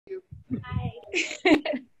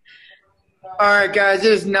All right, guys,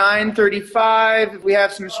 it is 9:35. If we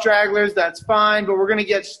have some stragglers, that's fine, but we're going to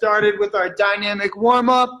get started with our dynamic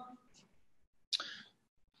warm-up.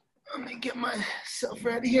 Let me get myself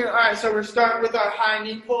ready here. All right, so we're starting with our high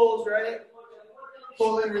knee pulls, right?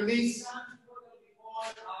 Pull and release.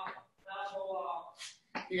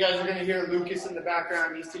 You guys are going to hear Lucas in the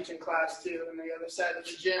background. He's teaching class, too, on the other side of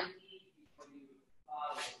the gym.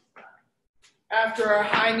 After our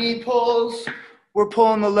high knee pulls, we're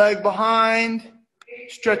pulling the leg behind,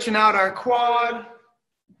 stretching out our quad,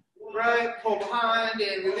 right? Pull behind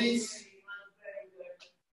and release.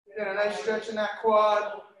 Get a nice stretch in that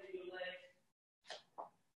quad.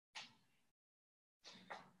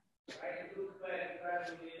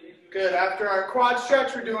 Good. After our quad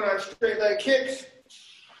stretch, we're doing our straight leg kicks.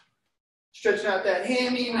 Stretching out that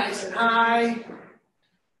hammy nice and high.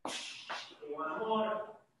 One more.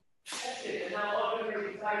 That's it. And now up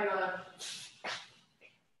and tight on.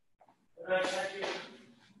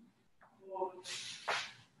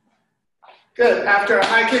 Good. After our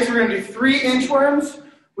high kicks, we're going to do 3 inchworms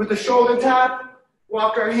with the shoulder tap.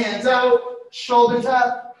 Walk our hands out. Shoulder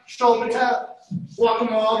tap. Shoulder tap. Walk them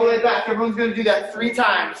all the way back. Everyone's going to do that 3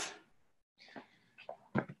 times.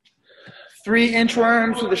 3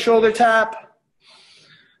 inchworms with a shoulder tap.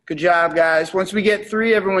 Good job, guys. Once we get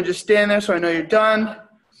 3, everyone just stand there so I know you're done.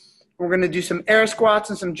 We're going to do some air squats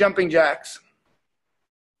and some jumping jacks.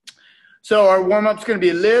 So our warm-up's going to be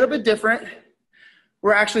a little bit different.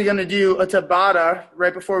 We're actually going to do a Tabata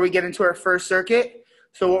right before we get into our first circuit.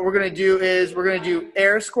 So what we're going to do is we're going to do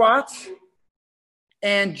air squats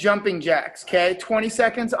and jumping jacks, okay? 20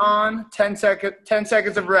 seconds on, 10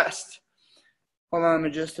 seconds of rest. Hold on, let me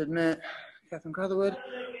just admit. Catherine Catherwood.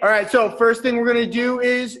 All right, so first thing we're going to do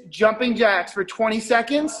is jumping jacks for 20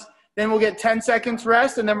 seconds. Then we'll get 10 seconds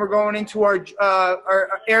rest, and then we're going into our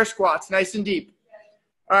air squats, nice and deep.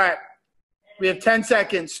 All right, we have 10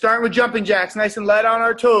 seconds. Starting with jumping jacks, nice and light on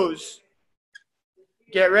our toes.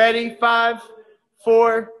 Get ready, 5,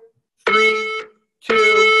 4, 3,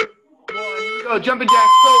 2, 1. Here we go, jumping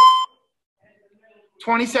jacks, go.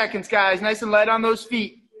 20 seconds, guys, nice and light on those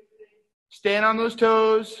feet. Stand on those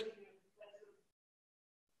toes.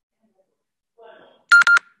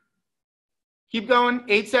 Keep going.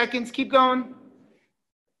 8 seconds. Keep going.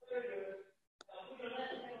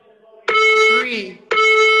 3,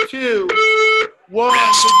 2, 1.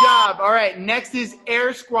 Good job. All right. Next is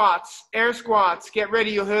air squats. Air squats. Get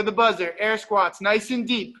ready. You'll hear the buzzer. Air squats. Nice and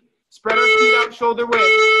deep. Spread our feet out shoulder width.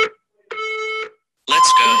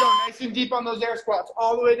 Let's go. Here we go. Nice and deep on those air squats.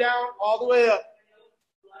 All the way down. All the way up.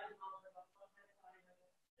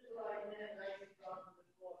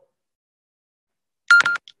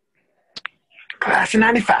 Class of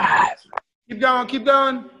 95. Keep going, keep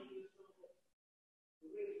going.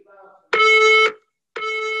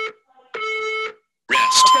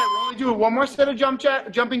 Rest. Okay, we're only doing 1 more set of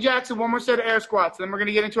jumping jacks and 1 more set of air squats. Then we're going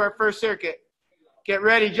to get into our first circuit. Get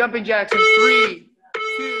ready, jumping jacks in 3,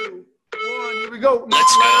 2, 1. Here we go.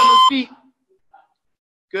 Let's go. On those feet.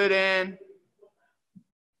 Good, and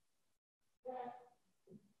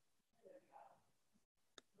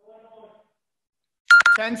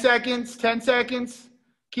 10 seconds, 10 seconds.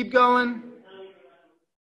 Keep going.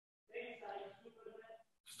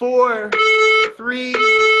 4, 3,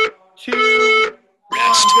 2,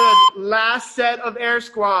 1. Good. Last set of air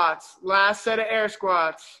squats. Last set of air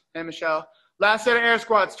squats. Hey, Michelle. Last set of air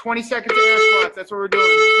squats. 20 seconds of air squats. That's what we're doing.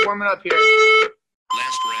 Just warming up here.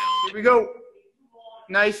 Last round. Here we go.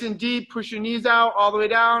 Nice and deep. Push your knees out all the way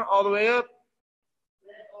down, all the way up.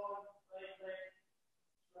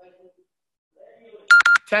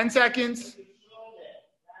 10 seconds.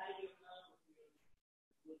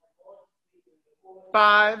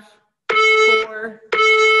 5, 4,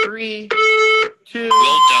 3, 2,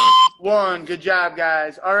 well done. 1. Good job,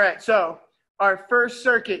 guys. All right, so our first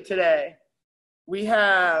circuit today, we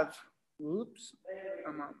have,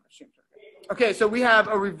 okay, so we have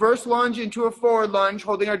a reverse lunge into a forward lunge,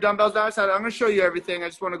 holding our dumbbells down our side. I'm going to show you everything. I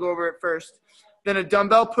just want to go over it first. Then a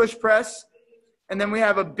dumbbell push press. And then we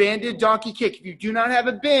have a banded donkey kick. If you do not have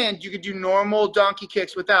a band, you could do normal donkey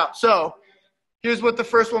kicks without. So here's what the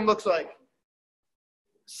first one looks like.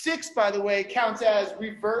 6, by the way, counts as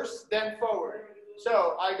reverse, then forward.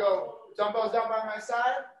 So I go dumbbells down by my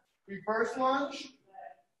side, reverse lunge,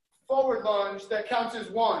 forward lunge, that counts as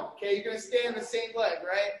 1. Okay, you're going to stay on the same leg,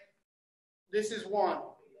 right? This is 1.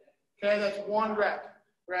 Okay, that's 1 rep,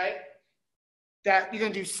 right? That you're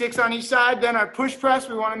going to do 6 on each side. Then our push press,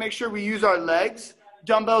 we want to make sure we use our legs.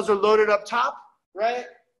 Dumbbells are loaded up top, right?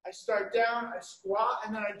 I start down, I squat,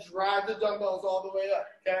 and then I drive the dumbbells all the way up,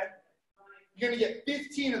 okay? You're going to get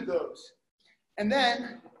 15 of those. And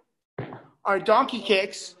then our donkey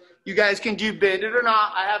kicks, you guys can do banded or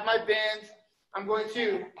not. I have my band. I'm going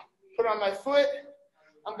to put on my foot.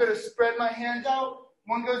 I'm going to spread my hands out.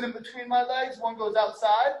 One goes in between my legs, one goes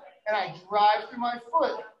outside, and I drive through my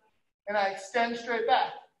foot, and I extend straight back,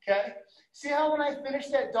 okay? See how when I finish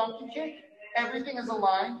that donkey kick, everything is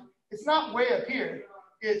aligned? It's not way up here.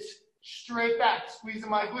 It's straight back, squeezing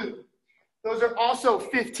my glute. Those are also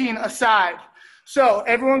 15 aside. So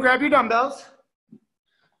everyone grab your dumbbells.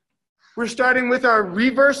 We're starting with our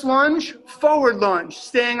reverse lunge, forward lunge,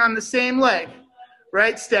 staying on the same leg,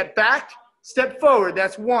 right? Step back, step forward.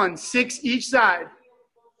 That's 1, 6 each side.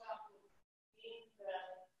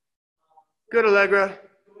 Good, Allegra.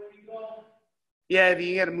 Yeah, if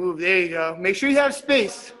you gotta move, there you go. Make sure you have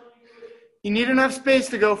space. You need enough space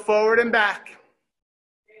to go forward and back.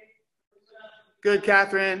 Good,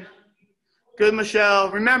 Catherine. Good,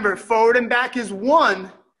 Michelle. Remember, forward and back is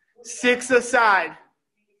 1, 6 aside.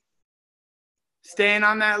 Staying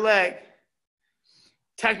on that leg.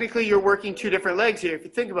 Technically, you're working 2 different legs here, if you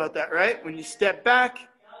think about that, right? When you step back,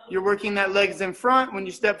 you're working that legs in front. When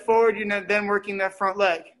you step forward, you're then working that front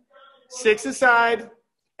leg. 6 aside,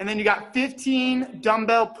 and then you got 15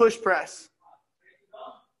 dumbbell push press.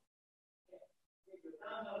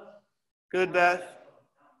 Good, Beth.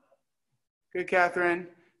 Good, Catherine.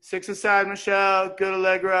 6 aside, Michelle. Good,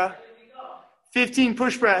 Allegra. 15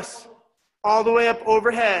 push press, all the way up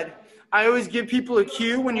overhead. I always give people a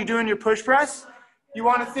cue when you're doing your push press. You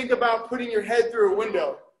want to think about putting your head through a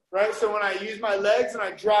window, right? So when I use my legs and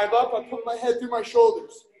I drive up, I put my head through my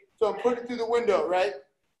shoulders. So I'm putting it through the window, right?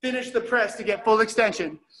 Finish the press to get full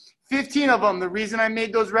extension. 15 of them. The reason I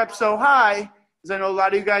made those reps so high is I know a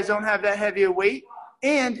lot of you guys don't have that heavy a weight,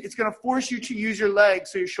 and it's going to force you to use your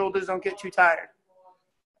legs so your shoulders don't get too tired.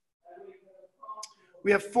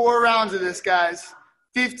 We have 4 rounds of this, guys.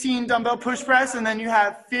 15 dumbbell push press, and then you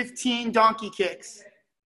have 15 donkey kicks.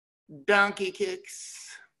 Donkey kicks.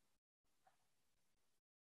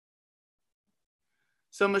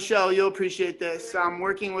 So Michelle, you'll appreciate this. I'm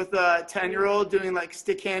working with a 10-year-old doing like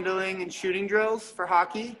stick handling and shooting drills for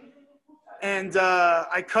hockey. And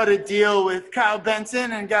I cut a deal with Kyle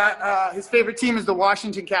Benson and got his favorite team is the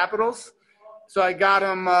Washington Capitals. So I got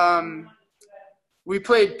him, we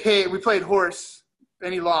played horse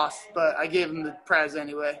and he lost, but I gave him the prize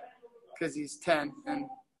anyway because he's 10 and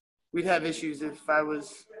we'd have issues if I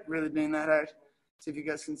was really being that hard. See if you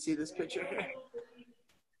guys can see this picture here.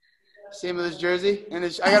 Same with his jersey, and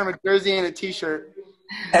I got him a jersey and a T-shirt.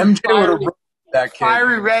 MJ would have broke that kid.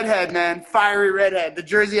 Fiery redhead, man. Fiery redhead. The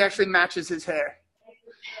jersey actually matches his hair.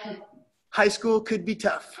 High school could be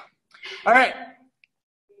tough. All right.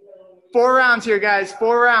 4 rounds here, guys.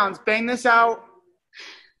 4 rounds. Bang this out.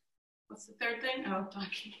 What's the third thing? Oh,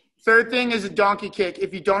 donkey. Third thing is a donkey kick.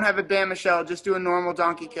 If you don't have a band, Michelle, just do a normal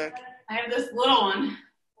donkey kick. I have this little one.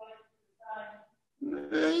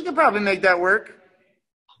 You could probably make that work.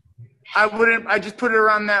 I just put it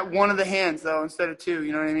around that one of the hands, though, instead of 2.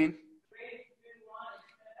 You know what I mean?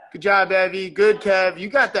 Good job, Evie. Good, Kev. You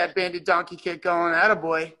got that banded donkey kick going.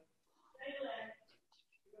 Attaboy.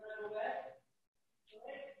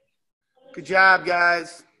 Good job,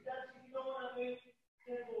 guys.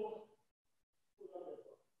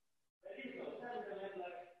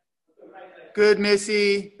 Good,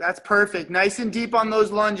 Missy. That's perfect. Nice and deep on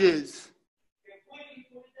those lunges.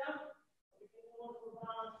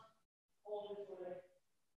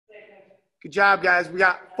 Good job, guys. We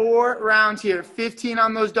got 4 rounds here. 15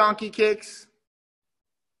 on those donkey kicks.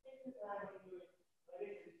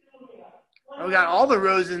 Oh, we got all the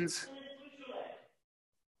Rosens.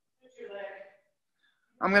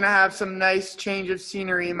 I'm going to have some nice change of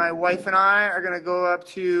scenery. My wife and I are going to go up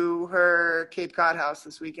to her Cape Cod house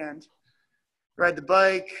this weekend. Ride the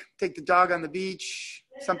bike, take the dog on the beach,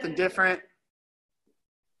 something different.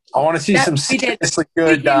 I want to see some seriously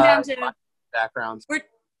good backgrounds.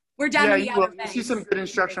 We're down to the Outer You Banks. see some good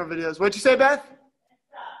instructional videos. What'd you say, Beth?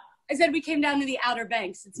 I said we came down to the Outer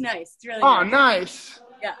Banks. It's nice. It's really Oh, nice. nice.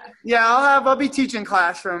 Yeah. Yeah, I'll be teaching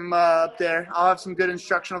class from up there. I'll have some good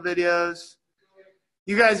instructional videos.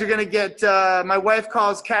 You guys are gonna get. My wife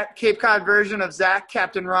calls Cape Cod version of Zach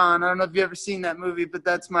Captain Ron. I don't know if you've ever seen that movie, but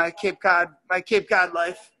that's my Cape Cod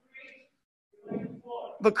life.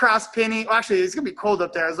 Lacrosse pinning. Well, actually, it's gonna be cold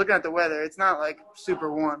up there. I was looking at the weather. It's not like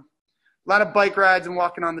super warm. A lot of bike rides and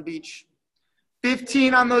walking on the beach.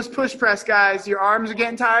 15 on those push press, guys. Your arms are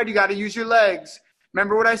getting tired. You got to use your legs.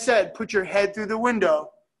 Remember what I said. Put your head through the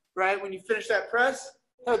window, right? When you finish that press,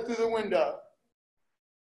 head through the window.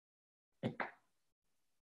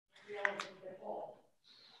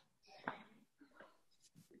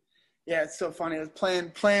 Yeah, it's so funny. I was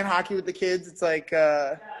playing hockey with the kids. It's like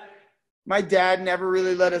my dad never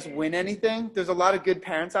really let us win anything. There's a lot of good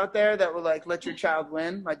parents out there that were like, let your child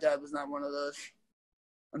win. My dad was not one of those.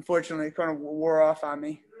 Unfortunately, it kind of wore off on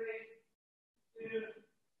me.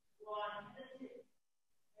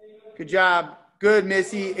 Good job. Good,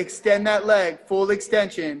 Missy. Extend that leg. Full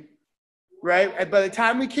extension. Right? And by the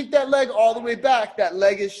time we kick that leg all the way back, that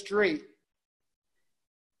leg is straight.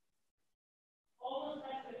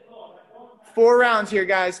 4 rounds here,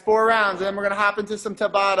 guys. 4 rounds. And then we're going to hop into some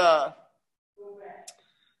Tabata.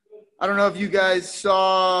 I don't know if you guys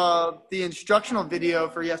saw the instructional video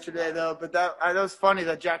for yesterday, though, but that was funny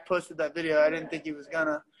that Jack posted that video. I didn't think he was going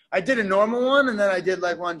to. I did a normal one, and then I did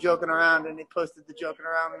like one joking around, and he posted the joking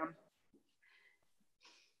around one.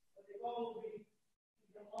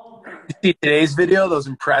 You see today's video, those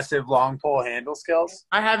impressive long pole handle skills?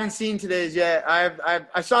 I haven't seen today's yet.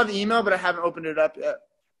 I saw the email, but I haven't opened it up yet.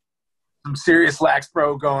 Some serious lax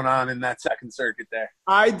pro going on in that second circuit there.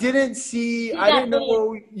 I didn't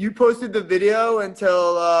know you posted the video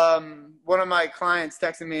until one of my clients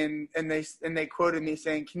texted me and they quoted me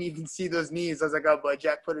saying, "Can you even see those knees?" I was like, "Oh boy,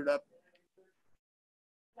 Jack put it up."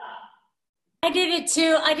 I did it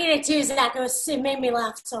too, Zach. It made me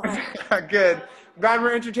laugh so hard. Good. Glad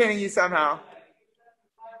we're entertaining you somehow.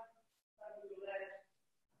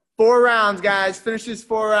 4 rounds, guys. Finish this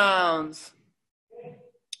 4 rounds.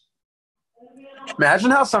 Imagine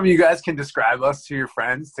how some of you guys can describe us to your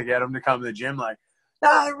friends to get them to come to the gym. Like,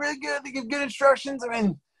 nah, they're really good. They give good instructions. I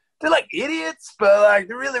mean, they're like idiots, but like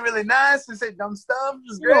they're really, really nice. They say dumb stuff.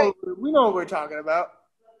 It's great. We know what we're talking about.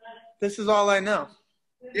 This is all I know.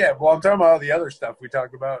 Yeah, well, I'm talking about all the other stuff we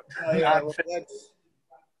talked about. Oh, yeah, well,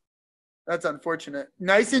 that's unfortunate.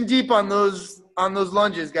 Nice and deep on those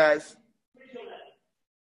lunges, guys.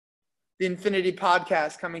 The Infinity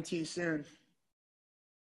Podcast coming to you soon.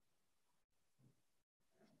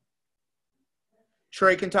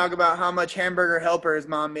 Troy can talk about how much hamburger helper his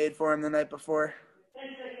mom made for him the night before.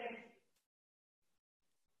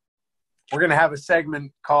 We're going to have a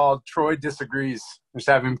segment called Troy Disagrees. Just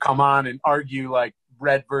have him come on and argue like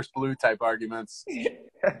red versus blue type arguments.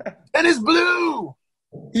 And it's blue!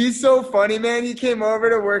 He's so funny, man. He came over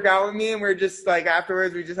to work out with me, and we're just like,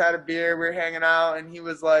 afterwards, we just had a beer. We were hanging out, and he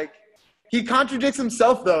was like, he contradicts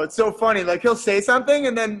himself, though. It's so funny. Like, he'll say something,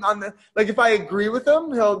 and then if I agree with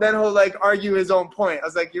him, he'll like argue his own point. I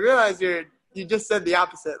was like, you realize you just said the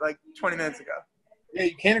opposite like 20 minutes ago. Yeah,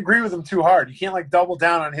 you can't agree with him too hard. You can't like double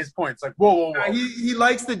down on his points. Like, whoa. He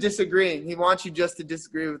likes the disagreeing. He wants you just to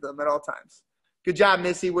disagree with him at all times. Good job,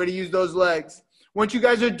 Missy. Way to use those legs. Once you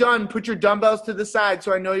guys are done, put your dumbbells to the side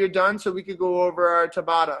so I know you're done so we could go over our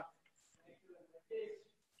Tabata.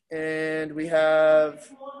 And we have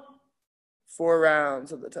 4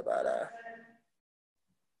 rounds of the Tabata,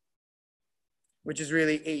 which is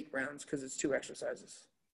really 8 rounds because it's 2 exercises.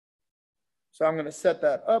 So I'm going to set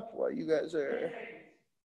that up while you guys are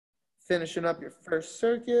finishing up your first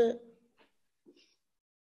circuit.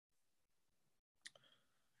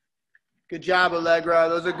 Good job, Allegra.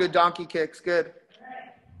 Those are good donkey kicks. Good.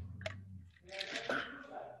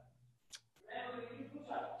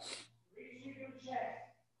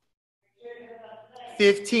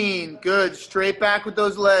 $15. Good. Straight back with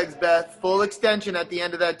those legs, Beth. Full extension at the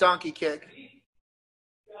end of that donkey kick.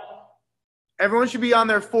 Everyone should be on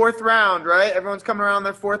their 4th round, right? Everyone's coming around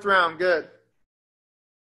their 4th round. Good.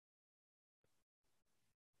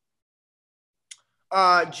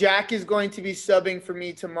 Jack is going to be subbing for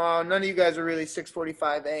me tomorrow. None of you guys are really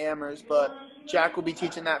 6:45 a.m.ers, but Jack will be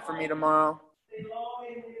teaching that for me tomorrow.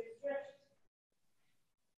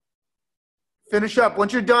 Finish up.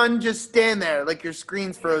 Once you're done, just stand there like your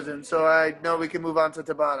screen's frozen so I know we can move on to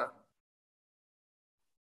Tabata.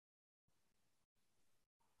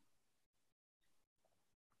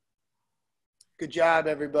 Good job,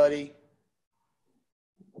 everybody.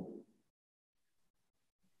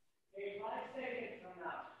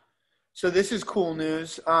 So this is cool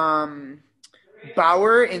news.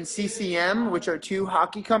 Bauer and CCM, which are 2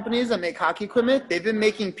 hockey companies that make hockey equipment, they've been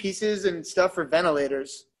making pieces and stuff for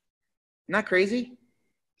ventilators. Isn't that crazy?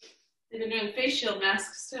 They've been doing face shield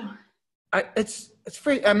masks too. It's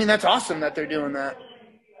free. I mean, that's awesome that they're doing that.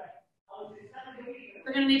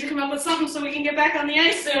 We're going to need to come up with something so we can get back on the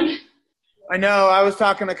ice soon. I know. I was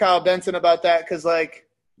talking to Kyle Benson about that because, like,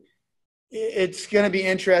 it's going to be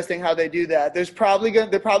interesting how they do that. They're probably going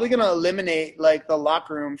to eliminate, like, the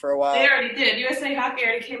locker room for a while. They already did. USA Hockey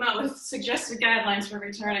already came out with suggested guidelines for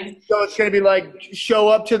returning. So it's going to be like show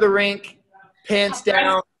up to the rink, pants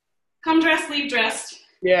down. Come dressed, leave dressed.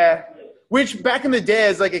 Yeah. Which back in the day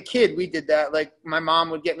as like a kid, we did that. Like my mom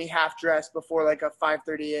would get me half dressed before like a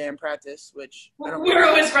 5:30 a.m. practice, which I don't We're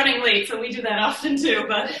always running late, so we do that often too.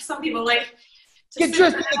 But some people like to get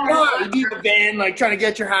dressed in the car. You do the van, like trying to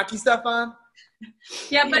get your hockey stuff on.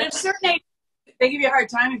 Yeah, but at a certain age, they give you a hard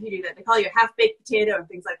time if you do that. They call you a half-baked potato and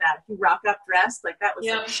things like that. If you rock up dressed, like that was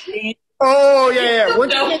Yep. shame. Oh yeah.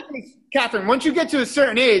 Catherine, once you get to a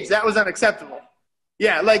certain age, that was unacceptable.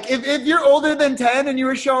 Yeah, like if you're older than 10 and you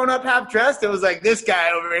were showing up half dressed, it was like this guy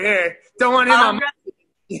over here. Don't want him on.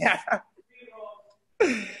 Yeah.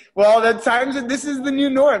 Well, this is the new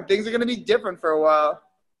norm. Things are gonna be different for a while.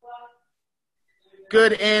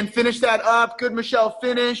 Good, and finish that up. Good, Michelle,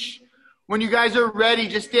 finish. When you guys are ready,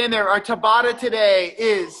 just stand there. Our Tabata today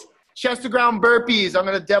is chest to ground burpees. I'm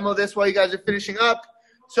going to demo this while you guys are finishing up.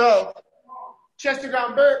 So, chest to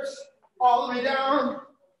ground burps, all the way down,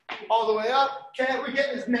 all the way up. Okay, we're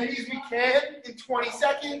getting as many as we can in 20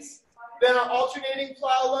 seconds. Then our alternating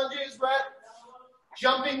plow lunges, right?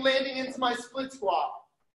 Jumping, landing into my split squat.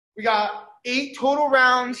 We got 8 total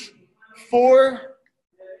rounds, 4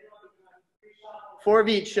 of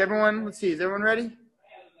each. Everyone, let's see, is everyone ready?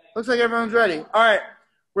 Looks like everyone's ready. All right,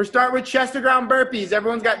 we're starting with chest to ground burpees.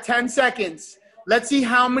 Everyone's got 10 seconds. Let's see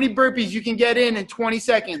how many burpees you can get in 20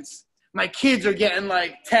 seconds. My kids are getting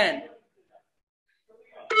like 10.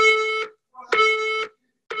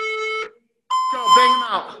 Go, bang them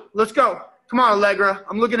out. Let's go. Come on, Allegra.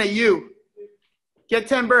 I'm looking at you. Get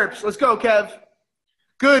 10 burps. Let's go, Kev.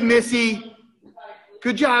 Good, Missy.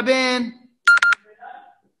 Good job, Ann.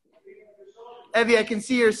 Evie, I can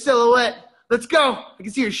see your silhouette. Let's go. I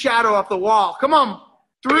can see your shadow off the wall. Come on.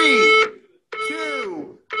 3,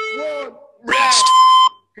 2, 1. Rest.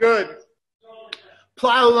 Good.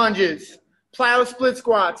 Plow lunges. Plow split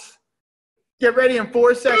squats. Get ready in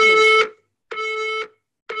 4 seconds.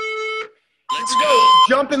 Let's go.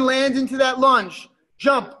 Jump and land into that lunge.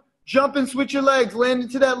 Jump. Jump and switch your legs. Land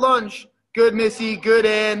into that lunge. Good, Missy. Good,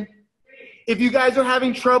 Ann. If you guys are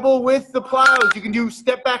having trouble with the plows, you can do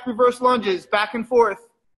step back reverse lunges, back and forth.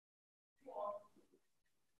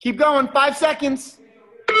 Keep going, 5 seconds.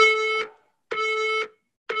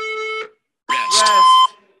 Rest.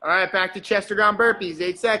 All right, back to chest to ground burpees,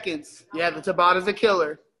 8 seconds. Yeah, the Tabata's a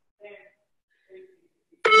killer.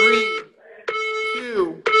 3,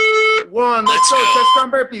 2, 1. Let's go, chest to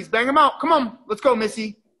ground burpees. Bang them out. Come on. Let's go,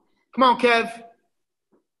 Missy. Come on, Kev.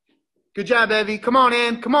 Good job, Evie. Come on,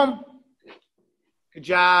 Ann. Come on. Good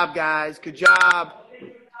job, guys. Good job.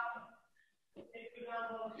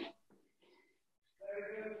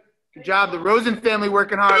 Good job. The Rosen family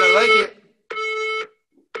working hard. I like it.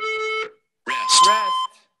 Rest. Rest.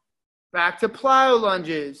 Back to plow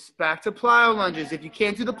lunges. Back to plow lunges. If you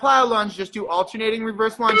can't do the plow lunge, just do alternating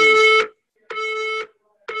reverse lunges.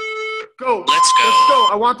 Go. Let's go. Let's go.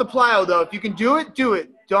 I want the plow, though. If you can do it, do it.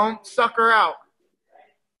 Don't sucker out.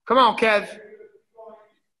 Come on, Kev.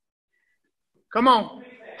 Come on.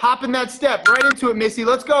 Hop in that step. Right into it, Missy.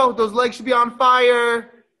 Let's go. Those legs should be on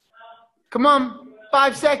fire. Come on.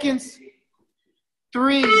 5 seconds.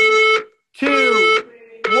 3, 2,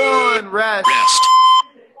 1. Rest. Rest.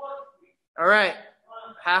 All right.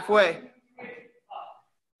 Halfway.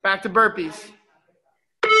 Back to burpees.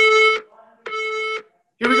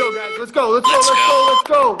 Here we go, guys. Let's go. Let's go. Let's go. Let's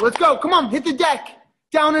go. Let's go. Come on. Hit the deck.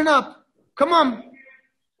 Down and up. Come on.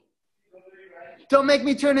 Don't make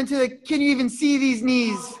me turn into the, can you even see these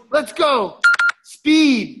knees? Let's go.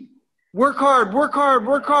 Speed. Work hard, work hard,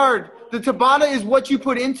 work hard. The Tabata is what you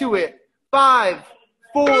put into it. 5,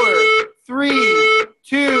 4, 3,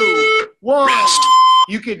 2, 1. Rest.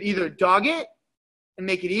 You could either dog it and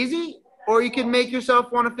make it easy, or you can make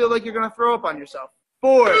yourself want to feel like you're going to throw up on yourself.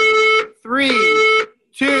 4, 3,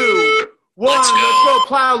 2, 1. Let's go.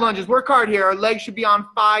 Plow lunges. Work hard here. Our legs should be on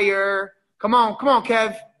fire. Come on. Come on,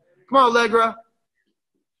 Kev. Come on, Allegra.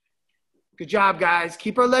 Good job, guys.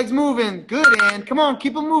 Keep our legs moving. Good, Ann. Come on,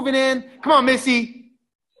 keep them moving, Ann. Come on, Missy.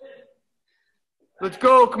 Let's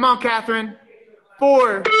go. Come on, Catherine.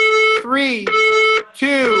 4, 3,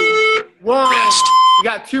 2, 1. Rest. We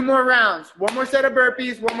got 2 more rounds. 1 more set of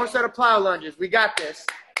burpees, 1 more set of plow lunges. We got this.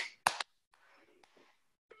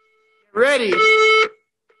 Ready.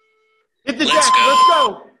 Hit the deck. Let's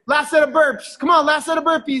go. Last set of burps. Come on, last set of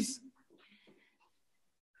burpees.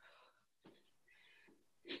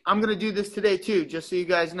 I'm going to do this today, too, just so you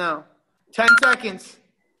guys know. 10 seconds.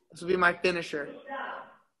 This will be my finisher.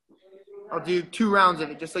 I'll do 2 rounds of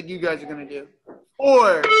it, just like you guys are going to do.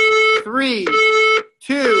 4, 3,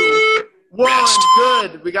 2, 1.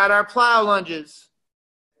 Good. We got our plow lunges.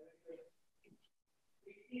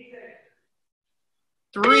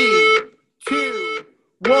 3, 2,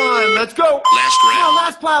 1. 1. Let's go. Last Come on, round.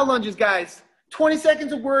 last pile lunges, guys. 20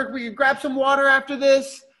 seconds of work. We can grab some water after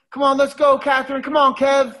this. Come on, let's go, Catherine. Come on,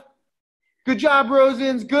 Kev. Good job,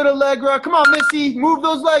 Rosens. Good, Allegra. Come on, Missy. Move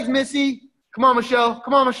those legs, Missy. Come on, Michelle.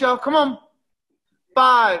 Come on, Michelle. Come on.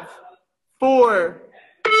 5, 4,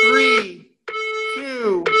 3,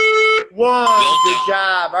 2, 1. Good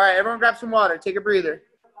job. All right, everyone grab some water. Take a breather.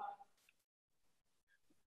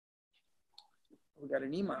 We got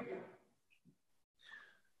an EMOM.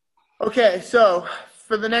 Okay, so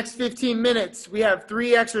for the next 15 minutes, we have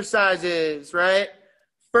 3 exercises, right?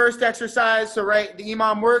 First exercise, so right, the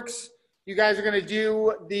EMOM works. You guys are going to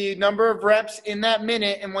do the number of reps in that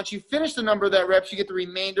minute, and once you finish the number of that reps, you get the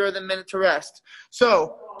remainder of the minute to rest.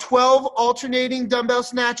 So 12 alternating dumbbell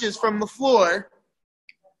snatches from the floor,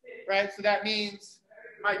 right? So that means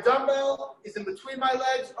my dumbbell is in between my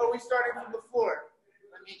legs, always starting from the floor.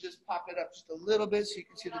 Let me just pop it up just a little bit so you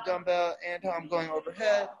can see the dumbbell and how I'm going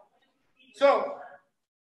overhead. So,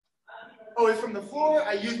 always from the floor,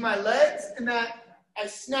 I use my legs, and that I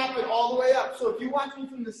snap it all the way up. So if you watch me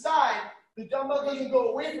from the side, the dumbbell doesn't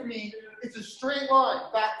go away from me. It's a straight line.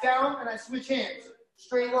 Back down, and I switch hands.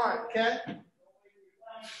 Straight line, okay?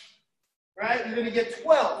 Right? You're going to get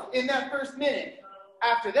 12 in that first minute.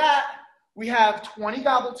 After that, we have 20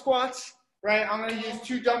 goblet squats, right? I'm going to use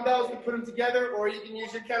 2 dumbbells to put them together, or you can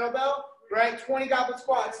use your kettlebell, right? 20 goblet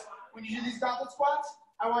squats. When you do these goblet squats,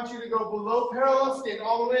 I want you to go below parallel, stand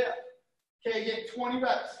all the way up. Okay, get 20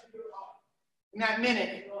 reps in that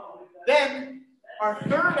minute. Then our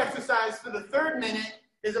third exercise for the third minute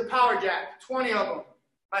is a power jack, 20 of them.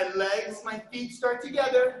 My legs, my feet start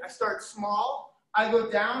together. I start small. I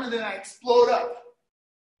go down, and then I explode up.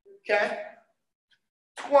 Okay?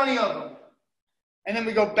 20 of them. And then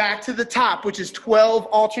we go back to the top, which is 12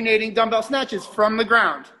 alternating dumbbell snatches from the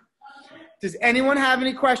ground. Does anyone have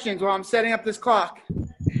any questions while I'm setting up this clock?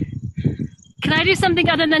 Can I do something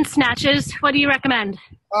other than snatches? What do you recommend?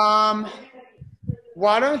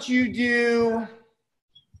 Why don't you do,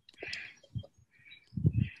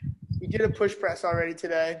 we did a push press already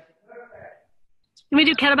today. Can we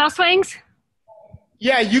do kettlebell swings?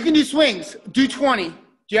 Yeah, you can do swings. Do 20. Do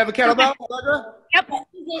you have a kettlebell, Allegra? Yep.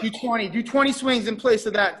 Do 20. Do 20 swings in place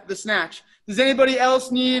of that, the snatch. Does anybody else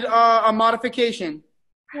need a modification?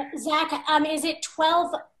 Zach, is it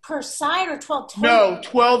 12 per side or 12 total? No,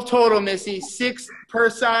 12 total, Missy. 6 per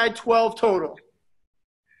side, 12 total.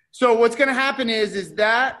 So what's going to happen is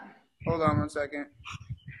that, hold on one second.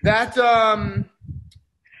 That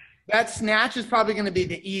snatch is probably going to be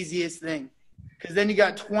the easiest thing, because then you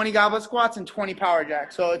got 20 goblet squats and 20 power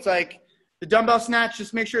jacks. So it's like the dumbbell snatch,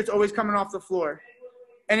 just make sure it's always coming off the floor.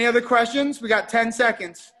 Any other questions? We got 10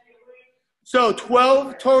 seconds. So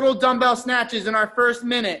 12 total dumbbell snatches in our first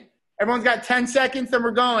minute. Everyone's got 10 seconds, then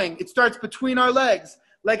we're going. It starts between our legs.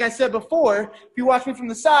 Like I said before, if you watch me from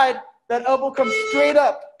the side, that elbow comes straight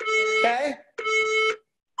up, okay?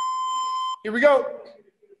 Here we go.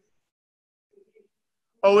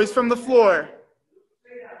 Always from the floor.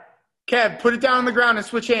 Kev, put it down on the ground and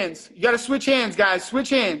switch hands. You got to switch hands, guys. Switch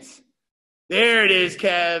hands. There it is,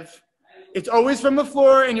 Kev. It's always from the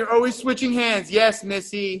floor, and you're always switching hands. Yes,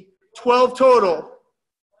 Missy. 12 total.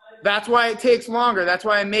 That's why it takes longer. That's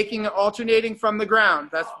why I'm making it alternating from the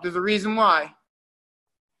ground. There's a reason why.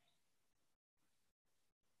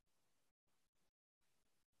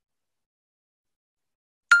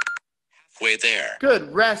 Halfway there.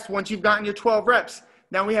 Good. Rest once you've gotten your 12 reps.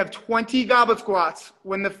 Now we have 20 goblet squats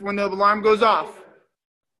when the alarm goes off.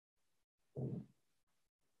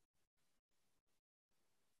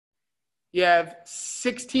 You have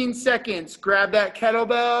 16 seconds. Grab that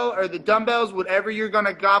kettlebell or the dumbbells, whatever you're going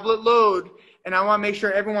to goblet load. And I want to make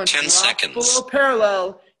sure everyone 10 drops seconds. below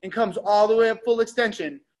parallel and comes all the way up full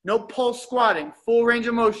extension. No pulse squatting. Full range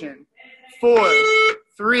of motion. 4,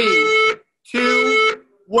 3, 2,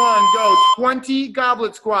 1. Go. 20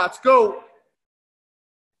 goblet squats. Go.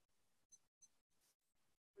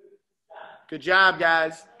 Good job,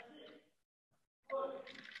 guys.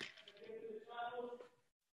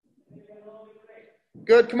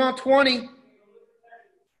 Good. Come on, 20.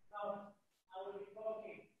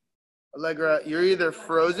 Allegra, you're either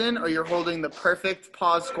frozen or you're holding the perfect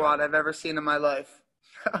pause squat I've ever seen in my life.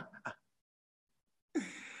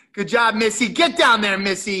 Good job, Missy. Get down there,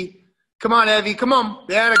 Missy. Come on, Evie. Come on.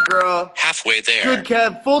 That a girl. Halfway there. Good,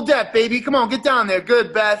 Kev. Full depth, baby. Come on, get down there.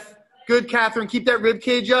 Good, Beth. Good, Catherine. Keep that rib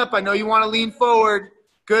cage up. I know you want to lean forward.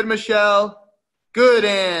 Good, Michelle. Good,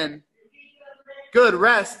 Ann. Good,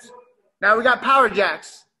 rest. Now we got power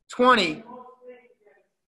jacks. 20.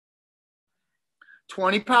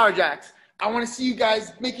 20 power jacks. I want to see you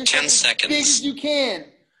guys make yourself 10 as seconds. big as you can.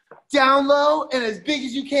 down low and as big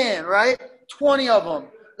as you can, right? 20 of them.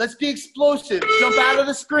 Let's be explosive. Jump out of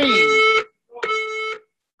the screen. Here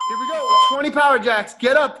we go. 20 power jacks.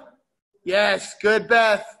 Get up. Yes. Good,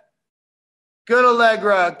 Beth. Good,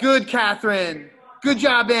 Allegra. Good, Catherine. Good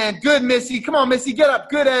job, Ann. Good, Missy. Come on, Missy. Get up.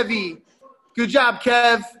 Good, Evie. Good job,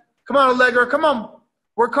 Kev. Come on, Allegra. Come on.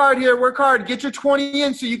 Work hard here. Work hard. Get your 20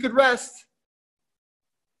 in so you could rest.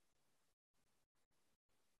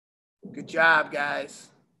 Good job, guys.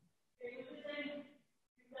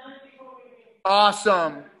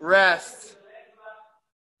 Awesome. Rest.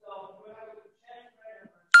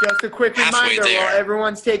 Just a quick reminder while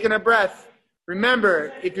everyone's taking a breath.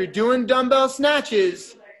 Remember, if you're doing dumbbell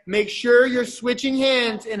snatches, make sure you're switching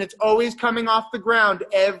hands and it's always coming off the ground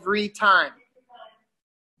every time.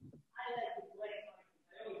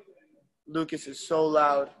 Lucas is so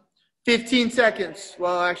loud. 15 seconds.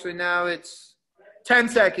 Well, actually now it's 10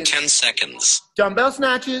 seconds. 10 seconds. Dumbbell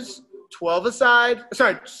snatches, 12 aside.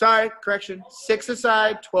 Sorry, correction. 6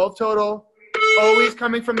 aside, 12 total. Always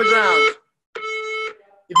coming from the ground.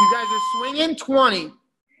 If you guys are swinging, 20.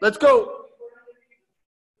 Let's go.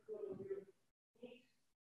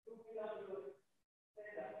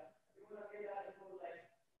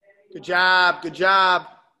 Good job, good job.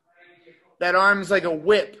 That arm's like a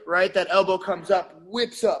whip, right? That elbow comes up,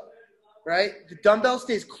 whips up, right? The dumbbell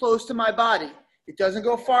stays close to my body. It doesn't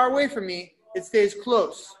go far away from me. It stays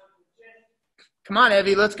close. Come on,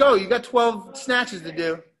 Evie, let's go. You got 12 snatches to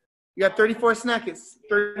do. You got 34 seconds.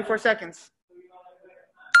 34 seconds.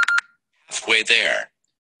 Halfway there.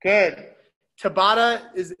 Good. Tabata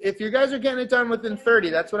is, if you guys are getting it done within 30,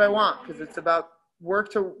 that's what I want, because it's about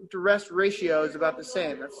work to rest ratio is about the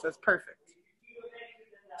same. That's perfect.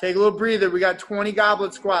 Take a little breather. We got 20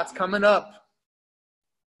 goblet squats coming up.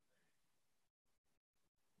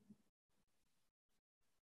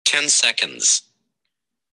 Ten seconds.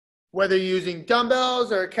 Whether you're using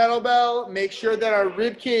dumbbells or a kettlebell, make sure that our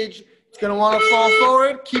rib cage is going to want to fall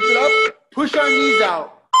forward. Keep it up. Push our knees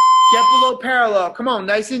out. Get below parallel. Come on,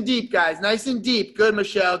 nice and deep, guys. Nice and deep. Good,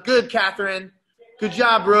 Michelle. Good, Catherine. Good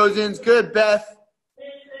job, Rosens. Good, Beth.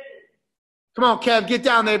 Come on, Kev. Get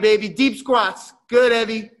down there, baby. Deep squats. Good,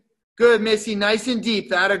 Evie. Good, Missy. Nice and deep.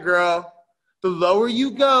 That a girl. The lower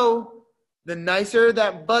you go, the nicer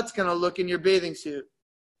that butt's going to look in your bathing suit.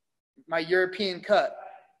 My European cut.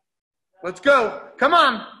 Let's go. Come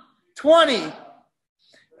on. 20.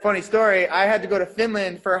 Funny story. I had to go to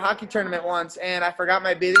Finland for a hockey tournament once, and I forgot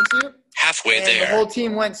my bathing suit. Halfway and there. The whole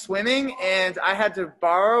team went swimming, and I had to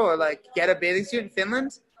borrow or get a bathing suit in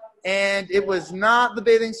Finland. And it was not the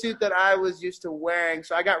bathing suit that I was used to wearing.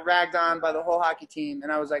 So I got ragged on by the whole hockey team,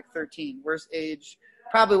 and I was like 13. Worst age.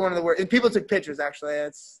 Probably one of the worst. And people took pictures, actually.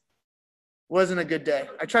 It wasn't a good day.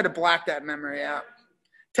 I tried to black that memory out.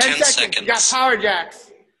 10 seconds. You got power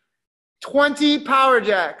jacks. 20 power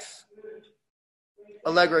jacks.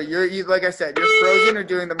 Allegra, you're like I said, you're frozen or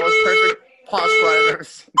doing the most perfect pause squat I've ever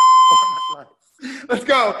seen in my life. Let's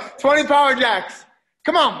go. 20 power jacks.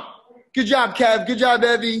 Come on. Good job, Kev. Good job,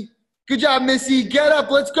 Evie. Good job, Missy. Get up.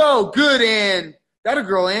 Let's go. Good, Ann. That a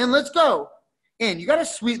girl, Ann. Let's go. Ann, you got a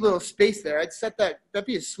sweet little space there. I'd set that. That'd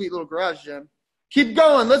be a sweet little garage gym. Keep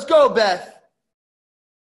going. Let's go, Beth.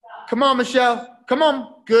 Come on, Michelle. Come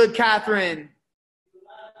on. Good, Catherine.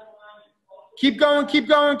 Keep going, keep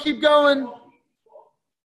going, keep going.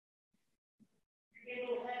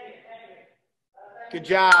 Good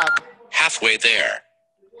job. Halfway there.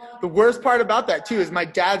 The worst part about that, too, is my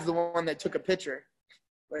dad's the one that took a picture.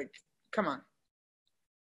 Come on.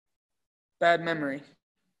 Bad memory.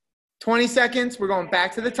 20 seconds. We're going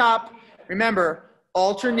back to the top. Remember,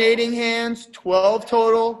 alternating hands, 12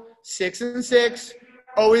 total, 6 and 6,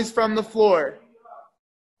 always from the floor.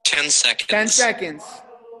 10 seconds. 10 seconds.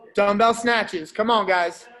 Dumbbell snatches. Come on,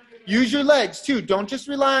 guys. Use your legs, too. Don't just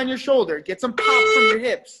rely on your shoulder. Get some pop from your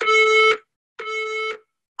hips.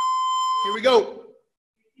 Here we go.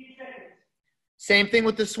 Same thing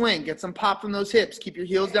with the swing. Get some pop from those hips. Keep your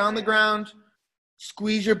heels down on the ground.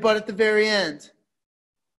 Squeeze your butt at the very end.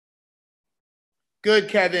 Good,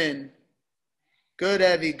 Kevin. Good,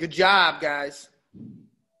 Evie. Good job, guys.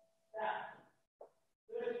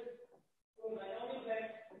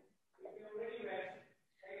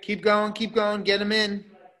 Keep going, keep going. Get them in.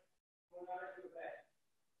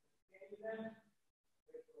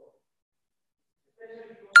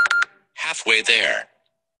 Halfway there.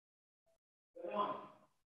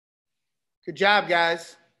 Good job,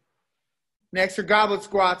 guys. Next are goblet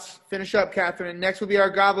squats. Finish up, Catherine. Next will be our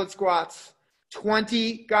goblet squats.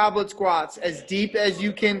 20 goblet squats, as deep as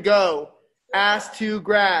you can go. Ass to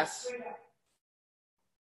grass.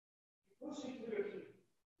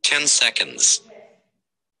 10 seconds.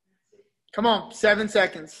 Come on, 7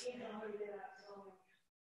 seconds.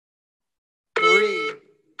 3,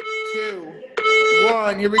 2,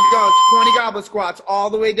 1. Here we go. 20 goblet squats all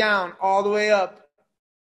the way down, all the way up.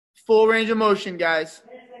 Full range of motion, guys.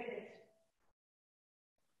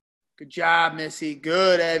 Good job, Missy.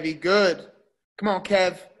 Good, Evie. Good. Come on,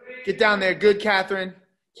 Kev. Get down there. Good, Catherine.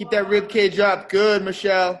 Keep that rib cage up. Good,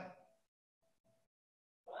 Michelle.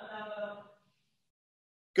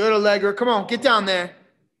 Good, Allegra. Come on, get down there.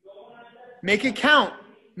 Make it count.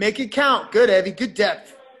 Make it count. Good, Evie. Good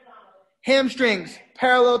depth. Hamstrings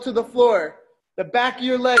parallel to the floor. The back of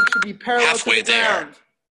your leg should be parallel Halfway to the ground. there.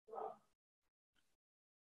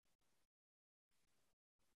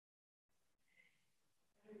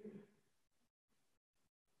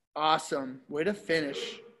 Awesome. Way to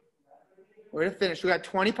finish. Way to finish. We got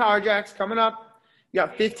 20 power jacks coming up. You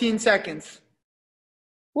got 15 seconds.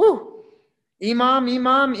 Woo.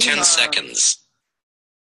 EMOM. 10 seconds.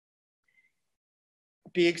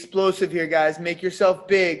 Be explosive here, guys. Make yourself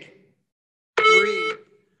big. 3,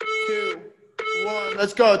 2, 1.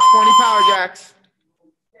 Let's go. 20 power jacks.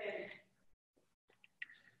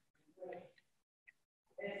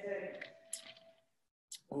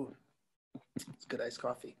 Ooh, it's good iced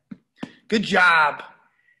coffee. Good job.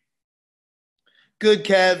 Good,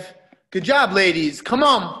 Kev. Good job, ladies. Come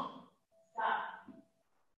on.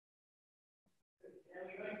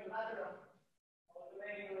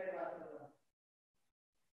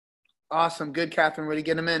 Awesome. Good, Catherine. Way to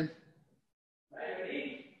get them in.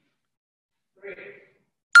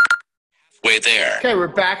 Halfway there. Okay, we're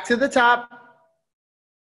back to the top.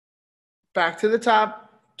 Back to the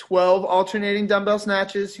top. 12 alternating dumbbell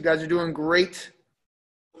snatches. You guys are doing great.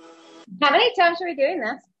 How many times are we doing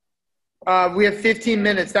this? We have 15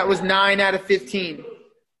 minutes. That was 9 out of 15.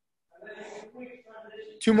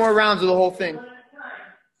 2 more rounds of the whole thing.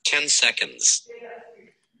 10 seconds.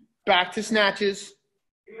 Back to snatches.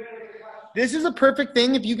 This is a perfect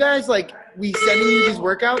thing. If you guys, like, we sending you these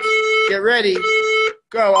workouts, get ready.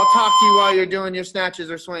 Go. I'll talk to you while you're doing your snatches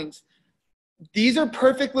or swings. These are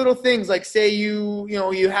perfect little things. Like, say you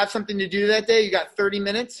have something to do that day. You got 30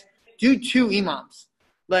 minutes. Do 2 EMOMs.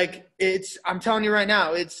 Like, I'm telling you right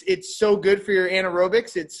now, it's so good for your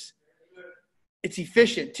anaerobics. It's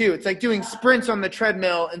efficient too. It's like doing sprints on the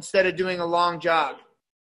treadmill instead of doing a long jog.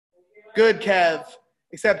 Good, Kev.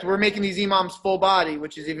 Except we're making these EMOMs full body,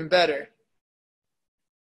 which is even better.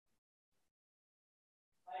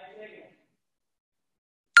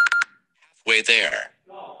 Halfway there.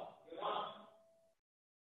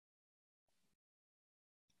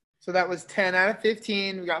 So that was 10 out of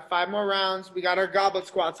 15. We got 5 more rounds. We got our goblet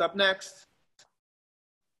squats up next.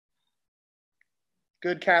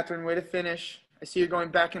 Good, Catherine. Way to finish. I see you're going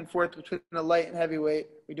back and forth between the light and heavyweight.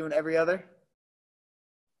 We doing every other?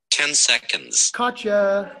 10 seconds.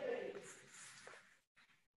 Gotcha.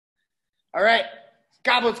 All right.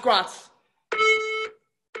 Goblet squats.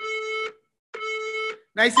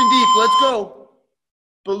 Nice and deep. Let's go.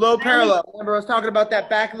 Below parallel. Remember, I was talking about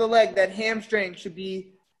that back of the leg. That hamstring should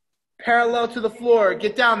be parallel to the floor.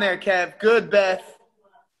 Get down there, Kev. Good, Beth.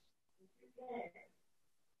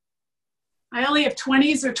 I only have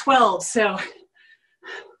 20s or 12s, so.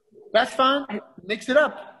 That's fine. Mix it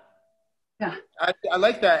up. Yeah. I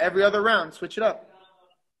like that. Every other round. Switch it up.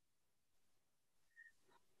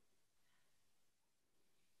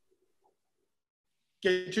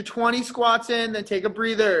 Get your 20 squats in, then take a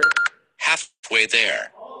breather. Halfway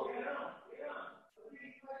there.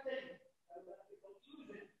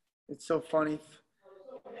 It's so funny.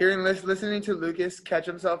 Listening to Lucas catch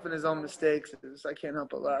himself in his own mistakes. I can't help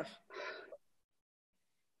but laugh.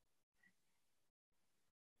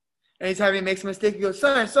 Anytime he makes a mistake, he goes,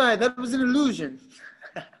 sorry, that was an illusion.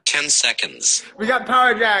 10 seconds. We got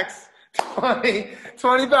power jacks. 20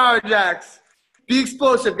 power jacks. Be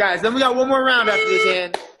explosive, guys. Then we got one more round after this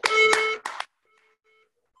hand.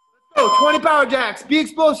 Let's go. 20 power jacks. Be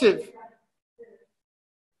explosive.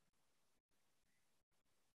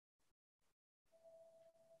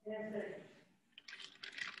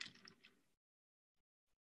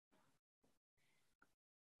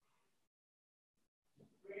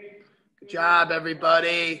 Good job,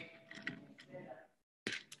 everybody.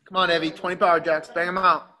 Come on, Evie. 20 power jacks. Bang them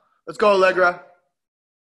out. Let's go, Allegra.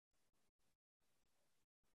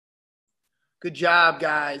 Good job,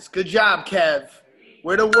 guys. Good job, Kev.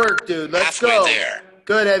 Way to work, dude. Let's Halfway go. there.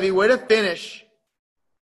 Good, Evie. Way to finish.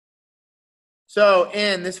 So,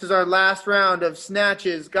 this is our last round of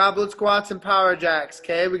snatches, goblet squats, and power jacks,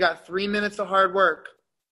 okay? We got 3 minutes of hard work.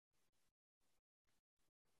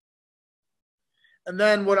 And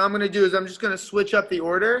then what I'm going to do is I'm just going to switch up the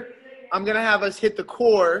order. I'm going to have us hit the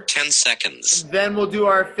core. 10 seconds. Then we'll do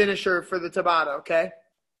our finisher for the Tabata, okay?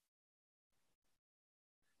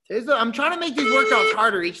 I'm trying to make these workouts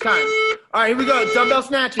harder each time. All right, here we go. Dumbbell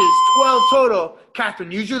snatches, 12 total.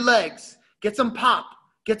 Catherine, use your legs. Get some pop.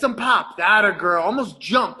 Get some pop. That a girl. Almost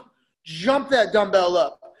jump. Jump that dumbbell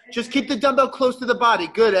up. Just keep the dumbbell close to the body.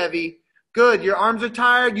 Good, Evie. Good. Your arms are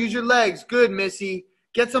tired. Use your legs. Good, Missy.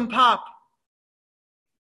 Get some pop.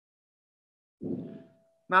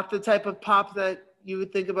 Not the type of pop that you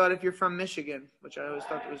would think about if you're from Michigan, which I always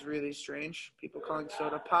thought was really strange. People calling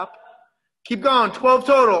soda pop. Keep going. 12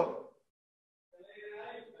 total.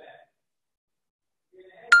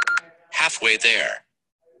 Halfway there.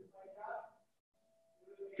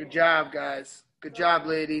 Good job, guys. Good job,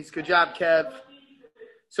 ladies. Good job, Kev.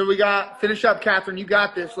 So we got, finish up, Catherine. You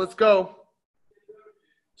got this. Let's go.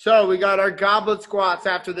 So we got our goblet squats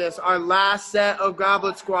after this. Our last set of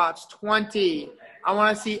goblet squats, 20. I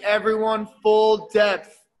want to see everyone full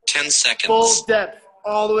depth. 10 seconds. Full depth.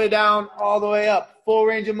 All the way down, all the way up. Full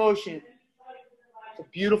range of motion. It's a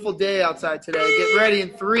beautiful day outside today. Get ready in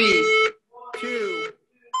 3, 2,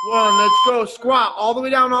 1. Let's go. Squat all the way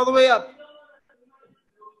down, all the way up.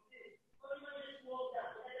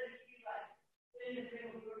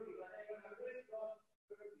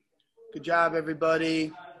 Good job,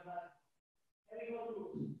 everybody.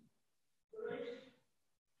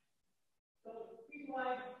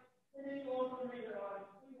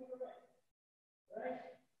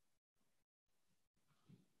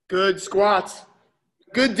 Good squats.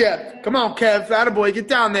 Good depth. Come on, Kev. Attaboy. Get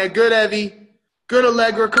down there. Good, Evie. Good,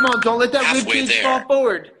 Allegra. Come on. Don't let that rib Halfway cage there. fall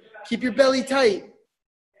forward. Keep your belly tight.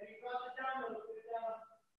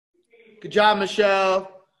 Good job,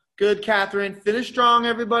 Michelle. Good, Catherine. Finish strong,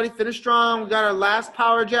 everybody. Finish strong. We got our last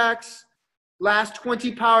power jacks. Last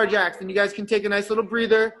 20 power jacks. And you guys can take a nice little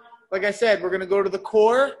breather. Like I said, we're going to go to the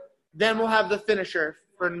core. Then we'll have the finisher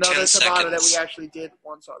for another 10 Tabata that seconds. we actually did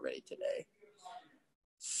once already today.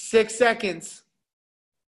 6 seconds.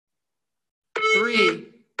 3,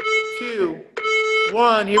 2,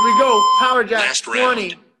 1. Here we go. Power jack. Last 20.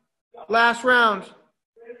 round. Last round.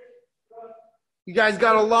 You guys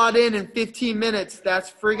got a lot in 15 minutes.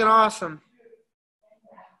 That's freaking awesome.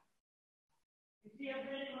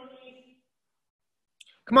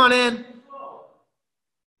 Come on in.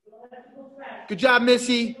 Good job,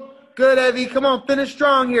 Missy. Good, Evie. Come on, finish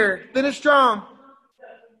strong here. Finish strong.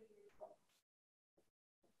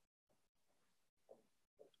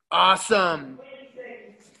 Awesome.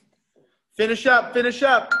 Finish up, finish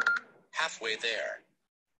up. Halfway there.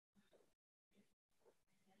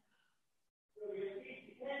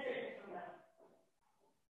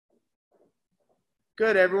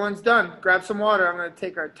 Good, everyone's done. Grab some water. I'm going to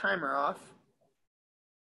take our timer off.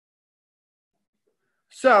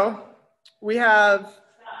 So we have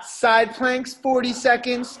side planks, 40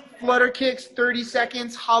 seconds, flutter kicks, 30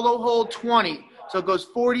 seconds, hollow hold, 20. So it goes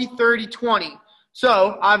 40, 30, 20.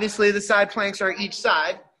 So obviously the side planks are each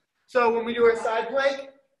side. So when we do our side plank,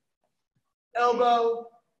 elbow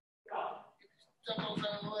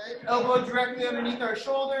directly underneath our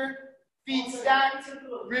shoulder, feet stacked,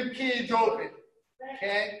 rib cage open.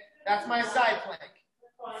 Okay, that's my side plank.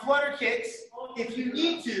 Flutter kicks, if you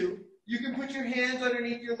need to, you can put your hands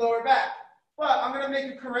underneath your lower back. But I'm going to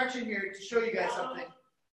make a correction here to show you guys something.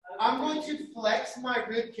 I'm going to flex my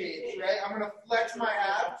rib cage, right? I'm going to flex my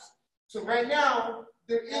abs. So right now,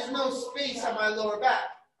 there is no space on my lower back.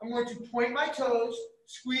 I'm going to point my toes,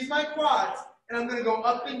 squeeze my quads, and I'm going to go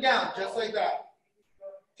up and down, just like that.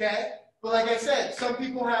 Okay? But like I said, some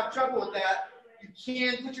people have trouble with that.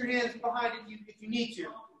 You can put your hands behind it if you need to.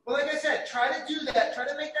 But like I said, try to do that. Try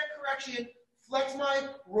to make that correction.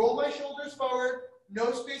 Roll my shoulders forward.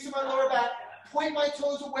 No space in my lower back. Point my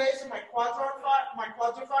toes away so my quads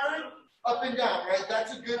are firing. Up and down, right?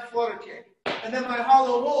 That's a good flutter kick. And then my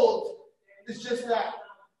hollow hold is just that.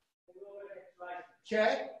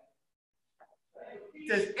 Okay?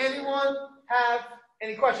 Does anyone have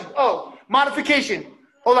any questions? Oh, modification.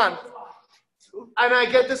 Hold on. And I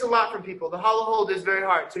get this a lot from people. The hollow hold is very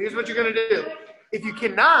hard. So here's what you're going to do. If you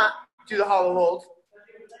cannot do the hollow hold,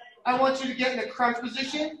 I want you to get in a crunch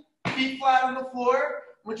position, feet flat on the floor.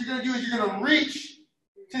 What you're going to do is you're going to reach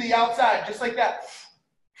to the outside, just like that.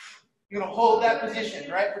 You're going to hold that position,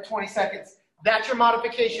 right, for 20 seconds. That's your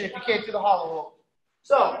modification if you can't do the hollow hold.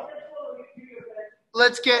 So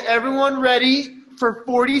let's get everyone ready for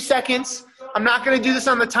 40 seconds. I'm not going to do this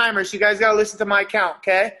on the timer, so you guys got to listen to my count,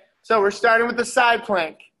 okay? So we're starting with the side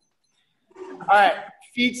plank. All right,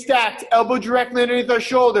 feet stacked, elbow directly underneath our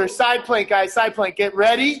shoulder. Side plank, guys, side plank. Get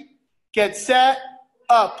ready, get set,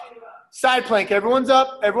 up. Side plank, everyone's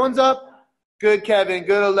up, everyone's up. Good Kevin,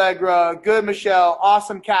 good Allegra, good Michelle,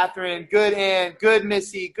 awesome Catherine, good Ann, good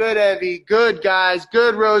Missy, good Evie, good guys,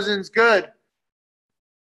 good Rosens, good.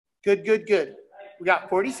 Good, good, good. We got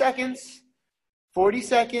 40 seconds. 40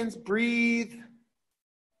 seconds, breathe.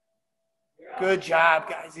 Good job,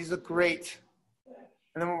 guys. These look great.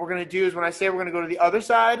 And then what we're going to do is when I say we're going to go to the other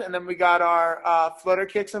side, and then we got our flutter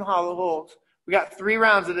kicks and hollow holds. We got 3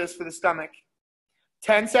 rounds of this for the stomach.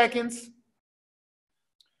 10 seconds.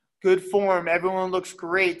 Good form. Everyone looks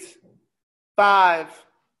great. 5,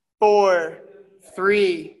 4,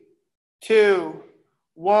 3, 2,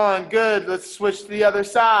 1. Good. Let's switch to the other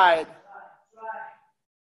side.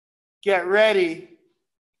 Get ready.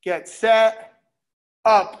 Get set.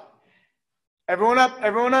 Up. Everyone up.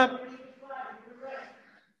 Everyone up.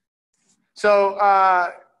 So,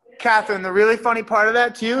 Catherine, the really funny part of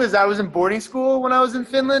that, too, is I was in boarding school when I was in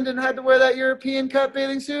Finland and had to wear that European cut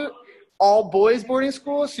bathing suit. All boys boarding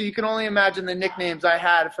school, so you can only imagine the nicknames I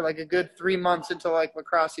had for like a good 3 months into like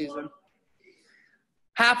lacrosse season.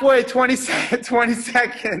 Halfway, 20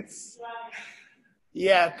 seconds.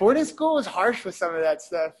 Yeah, boarding school was harsh with some of that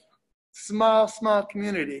stuff. Small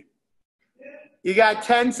community. You got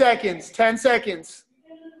 10 seconds, 10 seconds.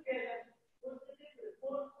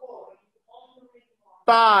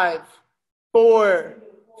 5, 4,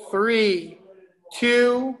 3,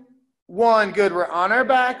 2, 1. Good. We're on our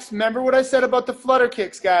backs. Remember what I said about the flutter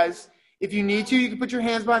kicks, guys. If you need to, you can put your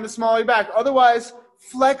hands behind the small of your back. Otherwise,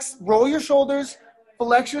 flex, roll your shoulders,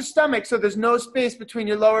 flex your stomach so there's no space between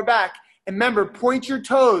your lower back. And remember, point your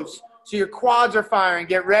toes so your quads are firing.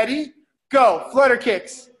 Get ready. Go. Flutter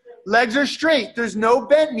kicks. Legs are straight. There's no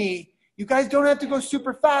bent knee. You guys don't have to go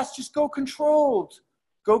super fast. Just go controlled.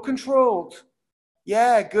 Go controlled.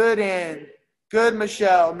 Yeah, good, Ann. Good,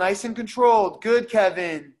 Michelle. Nice and controlled. Good,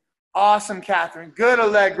 Kevin. Awesome, Catherine. Good,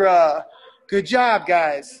 Allegra. Good job,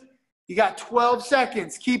 guys. You got 12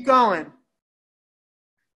 seconds. Keep going.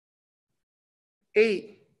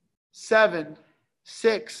 8, 7,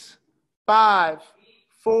 6, 5,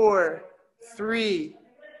 4, 3,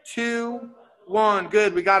 2, 1.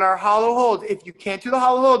 Good. We got our hollow hold. If you can't do the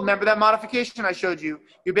hollow hold, remember that modification I showed you.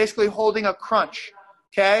 You're basically holding a crunch.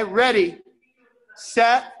 Okay, ready,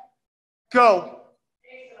 set, go.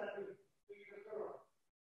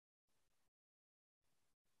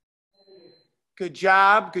 Good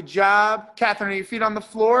job, good job. Catherine, are your feet on the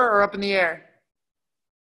floor or up in the air?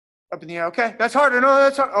 Up in the air, okay. That's harder, no,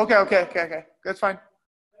 that's hard. Okay. That's fine.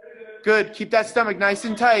 Good, keep that stomach nice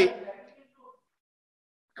and tight.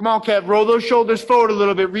 Come on, Kev, roll those shoulders forward a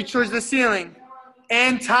little bit. Reach towards the ceiling.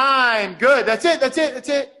 And time, good, that's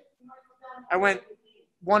it. I went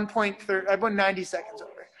 90 seconds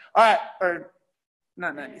over. All right, or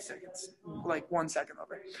not 90 seconds, like 1 second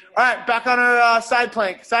over. All right, back on our side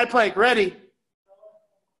plank. Side plank, ready.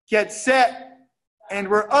 Get set, and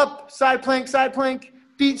we're up. Side plank,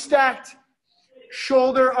 feet stacked.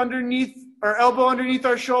 Shoulder underneath, or elbow underneath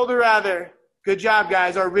our shoulder, rather. Good job,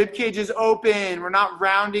 guys. Our rib cage is open. We're not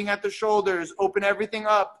rounding at the shoulders. Open everything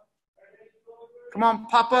up. Come on,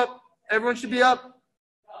 pop up. Everyone should be up.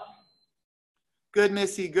 Good,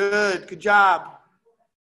 Missy. Good. Good job.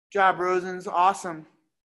 Good job, Rosens. Awesome.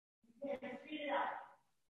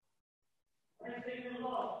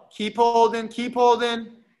 Keep holding.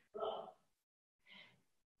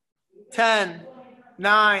 10,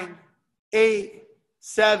 9, 8,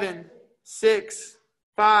 7, 6,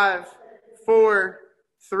 5, 4,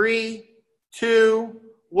 3, 2,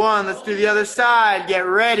 1. Let's do the other side. Get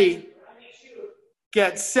ready.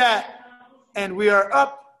 Get set. And we are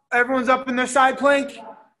up. Everyone's up in their side plank.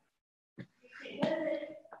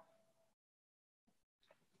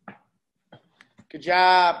 Good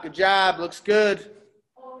job. Looks good.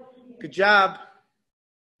 Good job.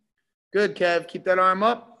 Good, Kev. Keep that arm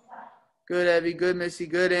up. Good, Evie. Good, Missy.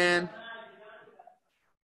 Good, Ann.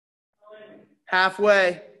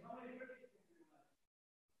 Halfway.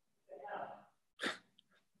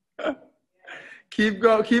 Keep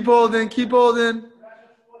holding.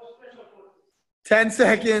 10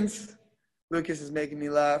 seconds. Lucas is making me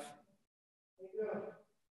laugh.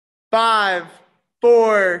 5,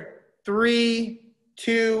 4, 3,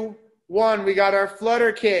 2, 1. We got our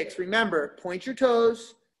flutter kicks. Remember, point your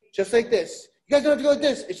toes just like this. You guys don't have to go like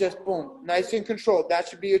this. It's just boom, nice and controlled. That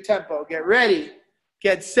should be your tempo. Get ready.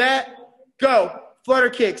 Get set. Go. Flutter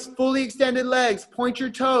kicks. Fully extended legs. Point your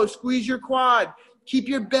toes. Squeeze your quad. Keep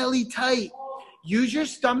your belly tight. Use your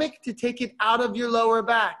stomach to take it out of your lower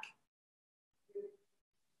back.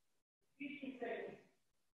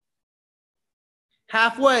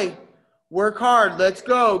 Halfway. Work hard. Let's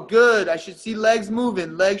go. Good. I should see legs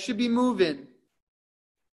moving. Legs should be moving.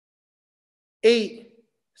 8,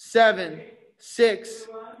 7, 6,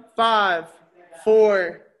 5,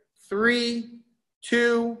 4, 3,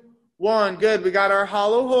 2, 1. Good. We got our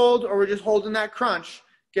hollow hold, or we're just holding that crunch.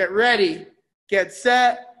 Get ready. Get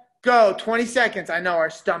set. Go. 20 seconds. I know our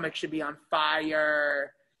stomach should be on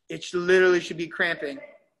fire. It literally should be cramping.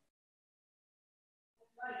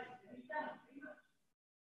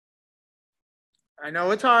 I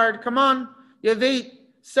know it's hard. Come on. You have 8,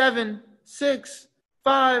 7, 6,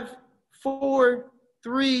 5, 4,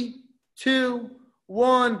 3, 2,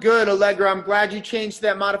 1. Good, Allegra. I'm glad you changed to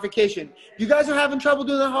that modification. If you guys are having trouble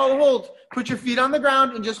doing the hollow hold, put your feet on the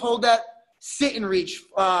ground and just hold that sit and reach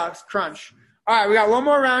crunch. All right, we got one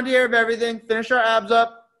more round here of everything. Finish our abs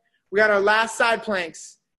up. We got our last side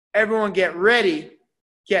planks. Everyone get ready,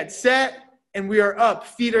 get set, and we are up.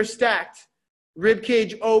 Feet are stacked. Rib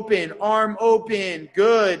cage open, arm open.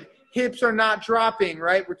 Good. Hips are not dropping,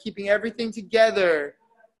 right? We're keeping everything together.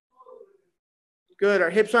 Good. Our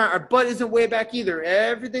hips aren't, our butt isn't way back either.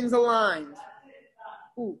 Everything's aligned.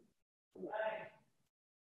 Ooh.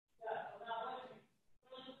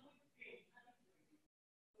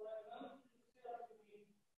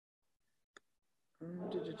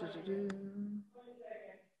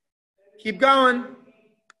 Keep going.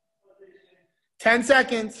 10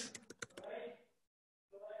 seconds.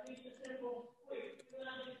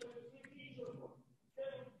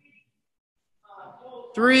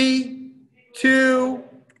 Three, 2,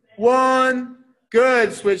 1.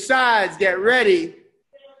 Good. Switch sides. Get ready.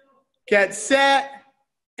 Get set.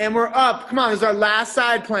 And we're up. Come on. This is our last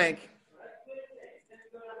side plank.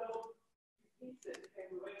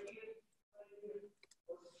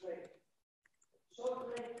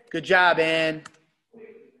 Good job, Ann.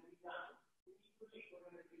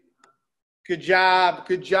 Good job.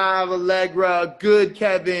 Good job, Allegra. Good,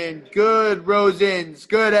 Kevin. Good, Rosens.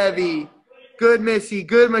 Good, Evie. Good, Missy.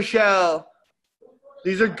 Good, Michelle.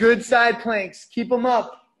 These are good side planks. Keep them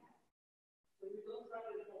up.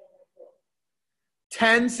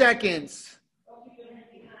 10 seconds.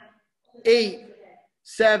 8,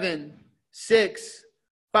 7, 6,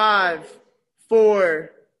 5,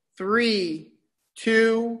 4, 3,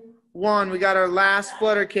 2, 1. We got our last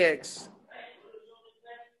flutter kicks.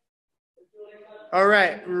 All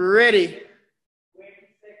right, ready.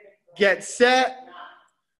 Get set.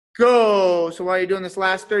 Go. So while you're doing this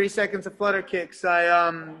last 30 seconds of flutter kicks,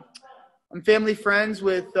 I'm family friends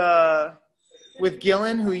with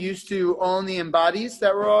Gillen, who used to own the Embodies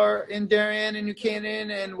that were in Darien and New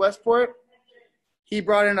Canaan and Westport. He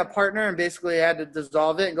brought in a partner and basically had to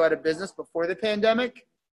dissolve it and go out of business before the pandemic.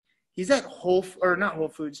 He's at not Whole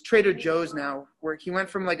Foods, Trader Joe's now. Where he went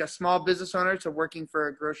from like a small business owner to working for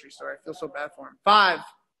a grocery store. I feel so bad for him. 5,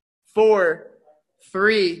 4,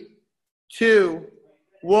 3, 2,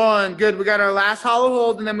 1. Good. We got our last hollow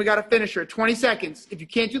hold, and then we got a finisher. 20 seconds. If you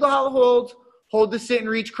can't do the hollow hold, hold the sit and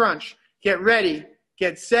reach crunch. Get ready.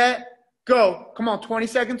 Get set. Go. Come on. 20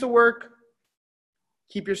 seconds of work.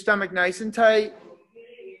 Keep your stomach nice and tight.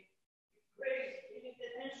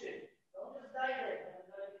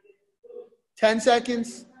 Ten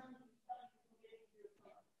seconds.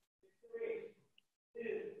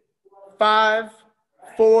 5,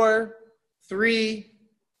 4, 3,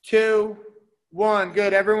 2, 1.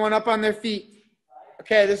 Good. Everyone up on their feet.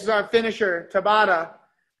 Okay, this is our finisher, Tabata.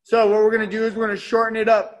 So what we're going to do is we're going to shorten it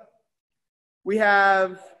up. We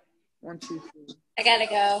have 1, 2, 3. I gotta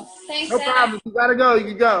go. Thanks. No problem. If you gotta go, you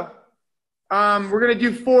can go. We're going to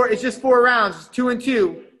do 4. It's just 4 rounds. It's 2 and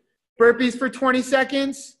 2. Burpees for 20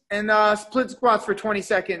 seconds. And split squats for 20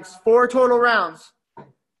 seconds. 4 total rounds. All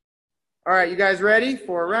right, you guys ready?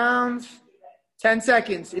 4 rounds. 10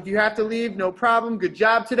 seconds. If you have to leave, no problem. Good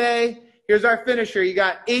job today. Here's our finisher. You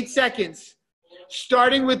got 8 seconds.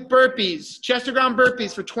 Starting with burpees. Chest to ground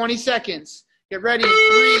burpees for 20 seconds. Get ready.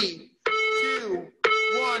 3, 2,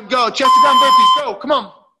 1. Go. Chest to ground burpees. Go. Come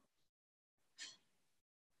on.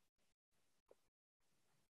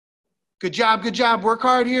 Good job. Good job. Work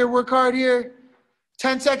hard here. Work hard here.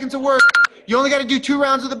 10 seconds of work. You only got to do 2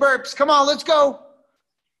 rounds of the burps. Come on, let's go.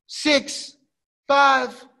 6,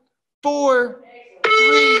 5, 4,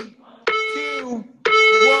 3, 2,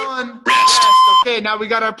 1. Rest. Okay, now we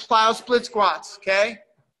got our plow split squats, okay?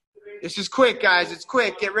 This is quick, guys. It's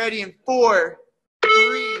quick. Get ready in 4,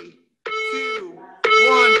 3, 2,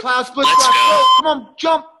 1. Plow split squats. Go. Come on,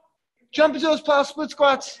 jump. Jump into those plow split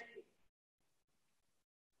squats.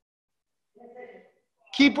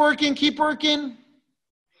 Keep working, keep working.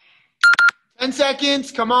 10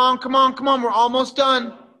 seconds. Come on, come on, come on. We're almost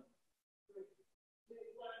done.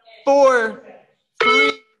 4,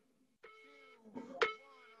 3.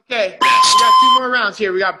 Okay, we got 2 more rounds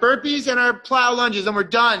here. We got burpees and our plow lunges, and we're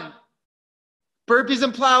done. Burpees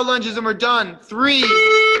and plow lunges, and we're done. 3,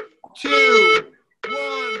 2, 1.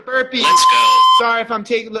 Burpees. Let's go. Sorry if I'm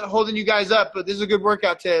holding you guys up, but this is a good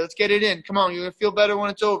workout today. Let's get it in. Come on, you're going to feel better when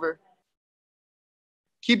it's over.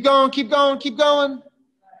 Keep going, keep going, keep going.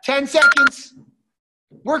 10 seconds.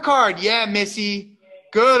 Work hard. Yeah, Missy.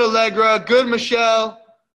 Good, Allegra. Good, Michelle.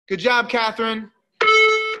 Good job, Catherine.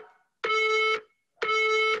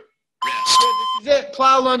 Rest. This is it.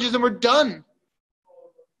 Plow lunges, and we're done.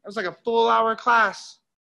 That was like a full hour class.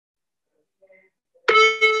 20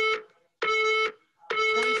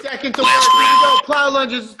 seconds to work. Here we go. Plow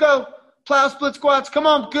lunges. Let's go. Plow split squats. Come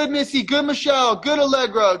on. Good, Missy. Good, Michelle. Good,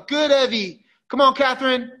 Allegra. Good, Evie. Come on,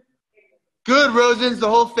 Catherine. Good, Rosens. The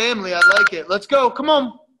whole family. I like it. Let's go. Come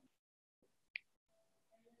on.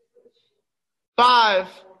 5,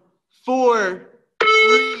 4,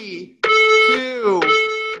 3, 2,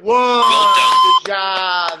 1. Good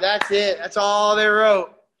job. That's it. That's all they wrote.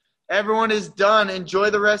 Everyone is done. Enjoy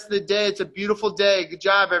the rest of the day. It's a beautiful day. Good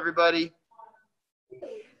job, everybody.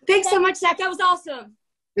 Thanks so much, Zach. That was awesome.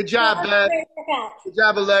 Good job, Beth. Good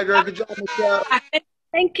job, Allegra. Good job, Michelle.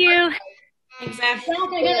 Thank you. Thanks, Zach. Zach, I'm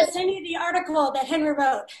going to send you the article that Henry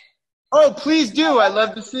wrote. Oh, please do. I'd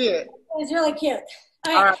love to see it. It was really cute.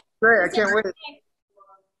 All right. Great. I can't wait.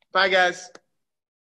 Bye, guys.